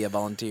means to be a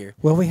volunteer.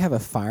 Well, we have a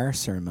fire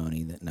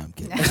ceremony that. No, I'm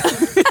kidding.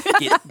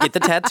 Get the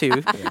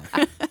tattoo,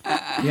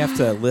 You have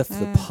to lift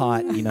the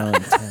pot, you know.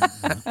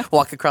 And,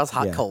 walk across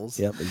hot yeah. coals.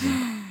 Yep.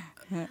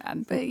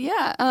 Exactly. But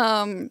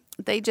yeah,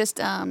 they just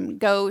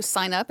go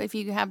sign up. If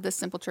you have the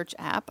Simple Church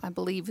app, I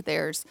believe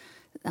there's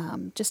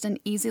just an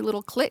easy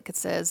little click. It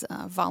says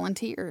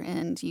volunteer,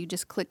 and you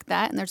just click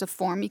that, and there's a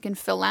form you can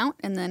fill out.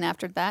 And then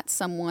after that,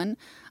 someone,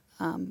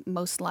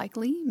 most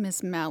likely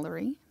Miss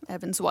Mallory,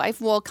 Evan's wife,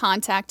 will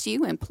contact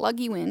you and plug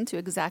you into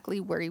exactly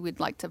where you would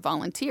like to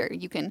volunteer.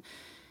 You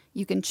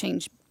can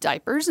change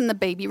diapers in the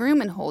baby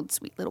room and hold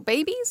sweet little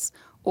babies,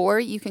 or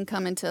you can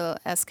come into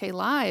SK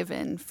Live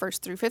in 1st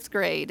through 5th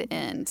grade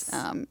and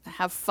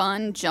have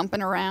fun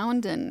jumping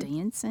around and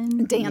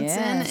Dancing. Yes.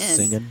 and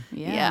Singing.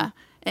 Yeah.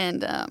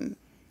 And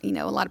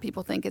a lot of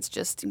people think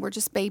we're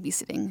just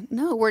babysitting.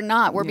 No, we're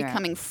not. We're Yeah.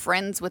 becoming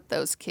friends with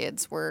those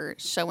kids. We're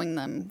showing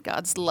them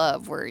God's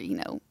love.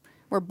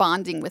 We're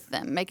bonding with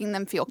them, making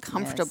them feel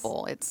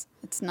comfortable. It's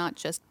not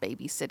just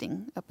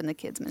babysitting up in the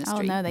kids ministry.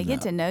 Oh no, they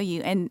get to know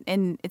you, and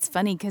it's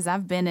funny because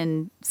I've been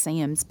in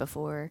Sam's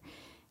before,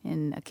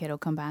 and a kid will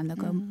come by and they'll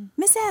go,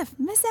 Miss F,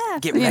 Miss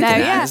F, Get you know,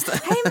 yeah, recognized.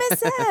 hey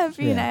Miss F,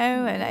 you Yeah.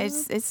 know, and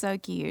it's so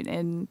cute,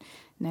 and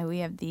no, we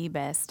have the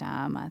best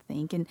time, I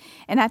think, and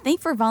I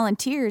think for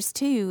volunteers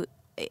too,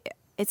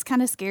 it's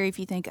kind of scary if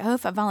you think, oh,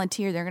 if I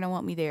volunteer, they're going to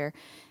want me there,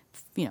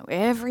 you know,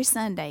 every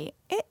Sunday.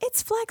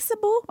 It's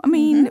flexible. I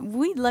mean,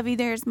 we'd love you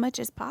there as much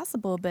as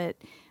possible, but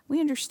we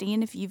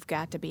understand if you've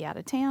got to be out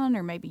of town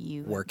or maybe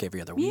you Work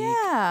every other week.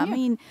 Yeah, I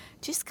mean,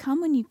 just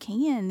come when you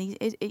can.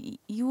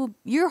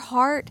 Your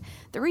heart.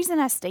 The reason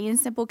I stay in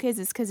Simple Kids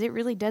is because it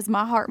really does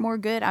my heart more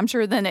good, I'm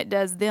sure, than it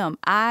does them.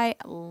 I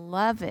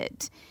love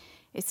it.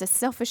 It's a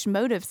selfish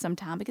motive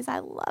sometimes because I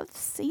love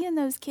seeing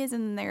those kids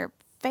and their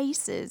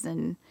faces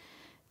and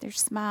their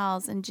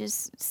smiles and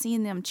just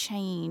seeing them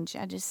change.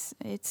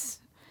 It's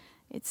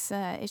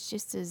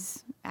just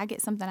as I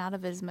get something out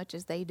of it as much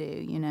as they do,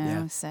 you know.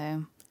 Yeah.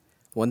 So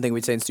One thing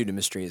we'd say in student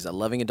ministry is a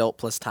loving adult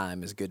plus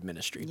time is good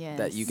ministry.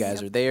 That you guys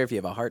Yes. are there. If you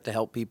have a heart to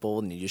help people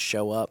and you just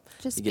show up,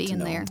 Just you get to being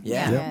know there. them.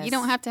 Yeah. Yes. You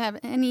don't have to have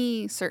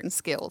any certain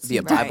skills. Be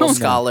a Right. Bible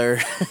scholar.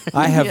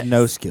 I have Yes.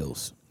 no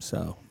skills,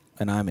 so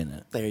and I'm in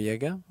it. There you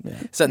go. Yeah.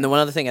 So, and then one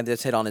other thing I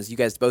just hit on is you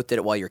guys both did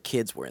it while your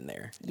kids were in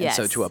there. And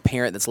so, Yes. to a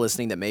parent that's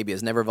listening that maybe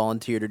has never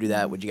volunteered to do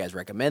that, would you guys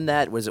recommend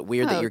that? Was it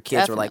weird that Oh, your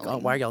kids were like, "Oh,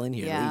 definitely. why are y'all in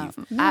here? yeah,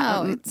 Leave."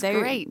 No, it's they're-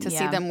 great to see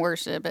yeah. them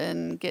worship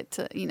and get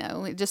to,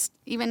 it just,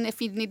 even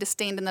if you need to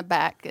stand in the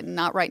back and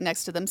not right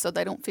next to them so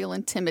they don't feel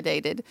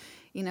intimidated,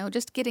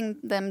 just getting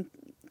them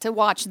to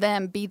watch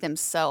them be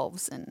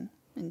themselves and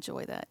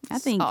enjoy that. I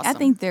It's think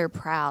awesome. they're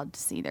proud to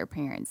see their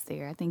parents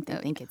there. I think they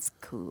think it's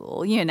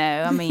cool,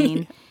 I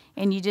mean,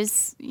 and you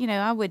just,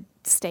 I would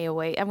stay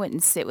away. I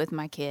wouldn't sit with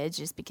my kids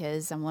just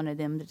because I wanted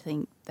them to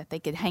think that they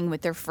could hang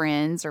with their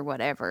friends or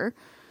whatever.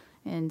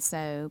 And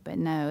so, but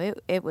no,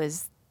 it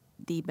was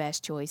the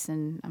best choice,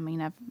 and I mean,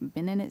 I've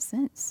been in it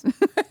since.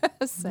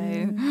 So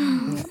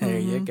There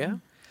you go.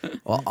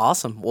 Well,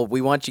 awesome. Well,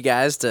 we want you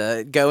guys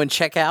to go and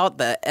check out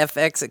the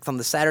FX from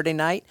the Saturday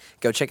night.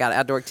 Go check out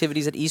outdoor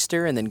activities at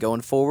Easter, and then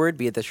going forward,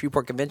 be at the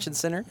Shreveport Convention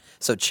Center.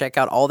 So check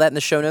out all that in the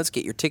show notes.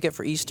 Get your ticket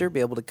for Easter. Be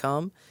able to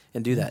come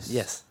and do that.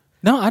 Yes.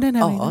 No, I didn't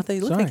have Oh, anything. they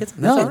look Sorry. like it's-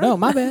 that's all no, right.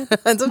 my bad.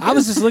 That's okay. I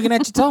was just looking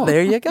at you talk.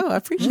 There you go. I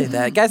appreciate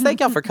that. Guys, thank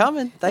y'all for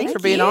coming. Thanks for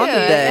being you. on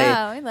today.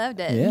 Yeah, we loved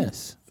it.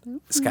 Yes.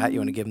 Scott, you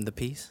want to give him the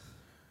piece?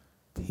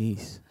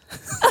 Peace.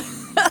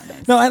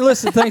 No, and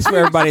listen, thanks for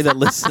everybody that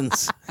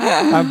listens.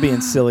 I'm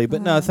being silly,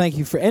 but no, thank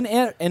you for and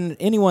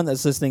anyone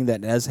that's listening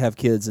that does have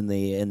kids in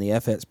the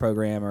FX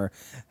program or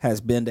has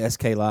been to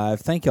SK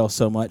Live. Thank y'all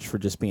so much for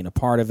just being a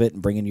part of it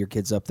and bringing your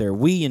kids up there.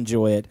 We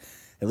enjoy it.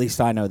 At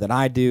least I know that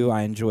I do.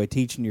 I enjoy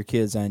teaching your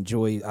kids. I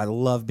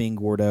love being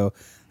Gordo.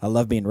 I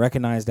love being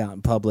recognized out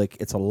in public.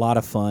 It's a lot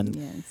of fun.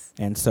 Yes.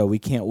 And so we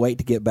can't wait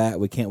to get back.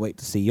 We can't wait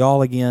to see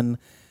y'all again.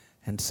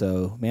 And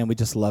so, man, we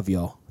just love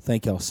y'all.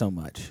 Thank y'all so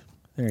much.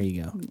 There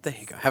you go. There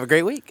you go. Have a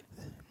great week.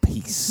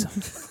 Peace.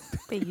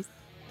 Peace.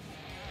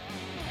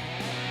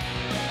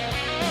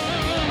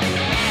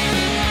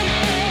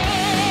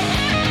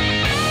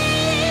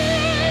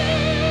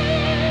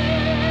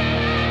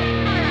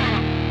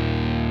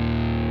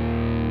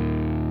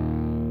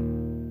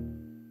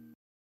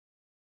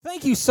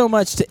 Thank you so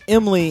much to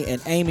Emily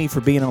and Amy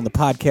for being on the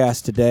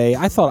podcast today.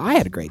 I thought I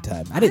had a great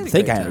time. I didn't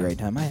think I had a great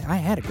time. I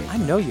had a great I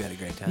time. know you had a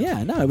great time.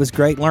 Yeah, no, it was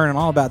great learning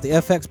all about the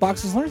FX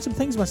boxes. Learned some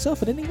things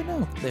myself I didn't even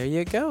know. There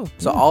you go.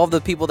 So all of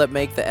the people that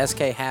make the SK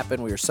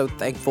happen, we are so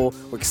thankful.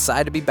 We're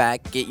excited to be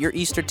back. Get your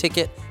Easter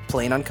ticket.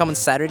 Plan on coming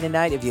Saturday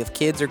night. If you have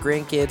kids or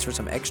grandkids for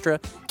some extra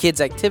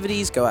kids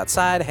activities, go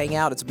outside, hang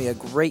out. It's going to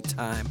be a great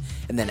time.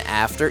 And then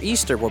after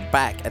Easter, we're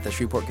back at the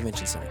Shreveport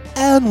Convention Center.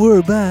 And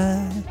we're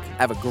back.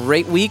 Have a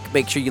great week.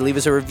 Make sure you leave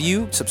us a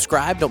review.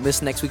 Subscribe. Don't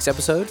miss next week's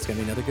episode. It's going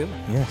to be another good one.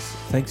 Yes,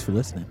 thanks for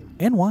listening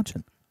and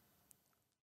watching.